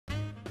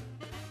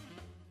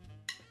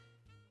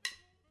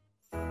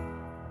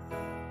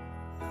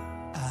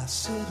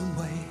sit and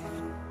wait.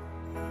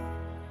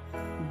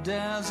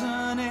 Does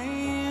an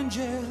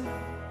angel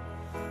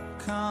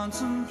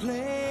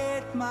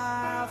contemplate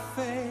my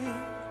fate?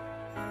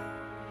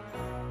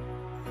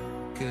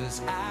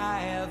 'Cause I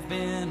have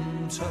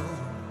been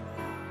told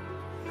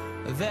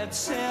that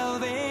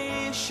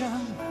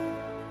salvation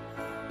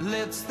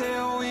lets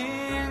their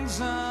wings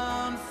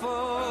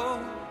unfold.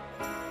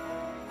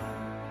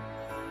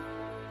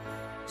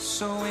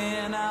 So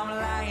when I'm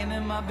lying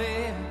in my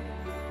bed,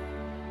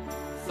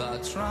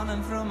 thoughts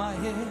running through my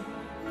head,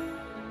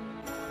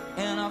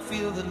 and I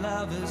feel that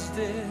love is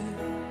dead,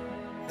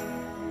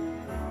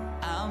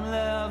 I'm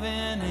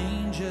loving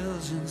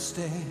angels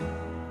instead.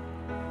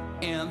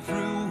 And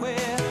through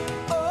it,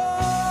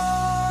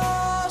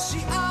 oh, she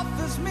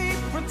offers me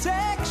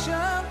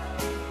protection,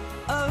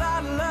 a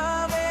lot of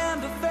love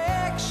and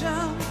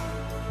affection,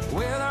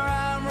 whether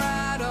I'm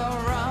right or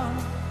wrong,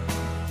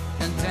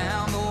 and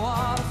down the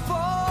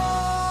waterfall,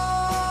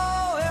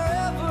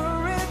 wherever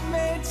it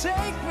may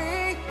take me,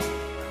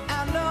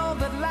 I know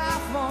that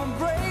life won't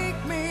break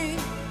me.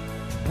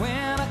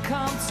 When I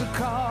come to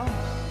call,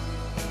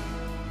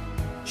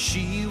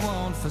 she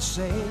won't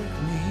forsake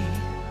me.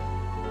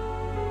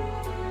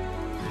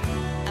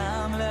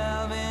 I'm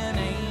loving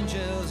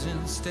angels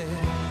instead.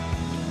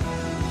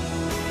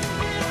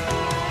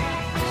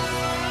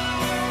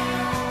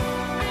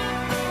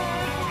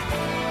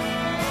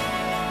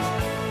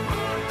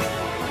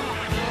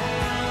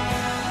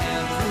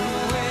 And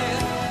through it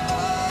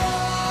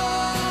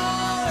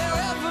all,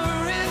 wherever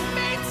it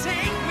may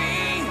take me,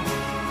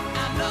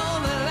 I know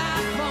that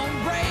life won't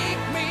break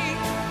me.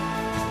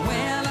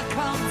 When I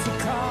come to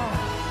call,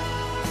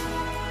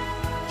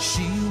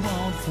 she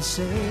won't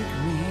forsake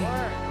me.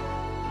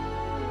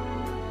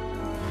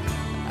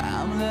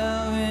 I'm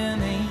loving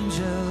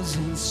angels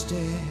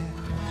instead.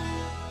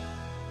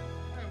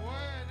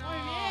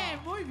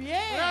 Muy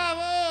bien.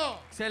 ¡Bravo!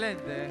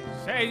 Excelente.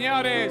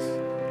 Señores,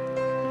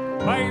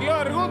 bailó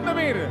Ergün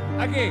Demir.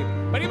 Aquí,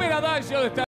 primer adagio de esta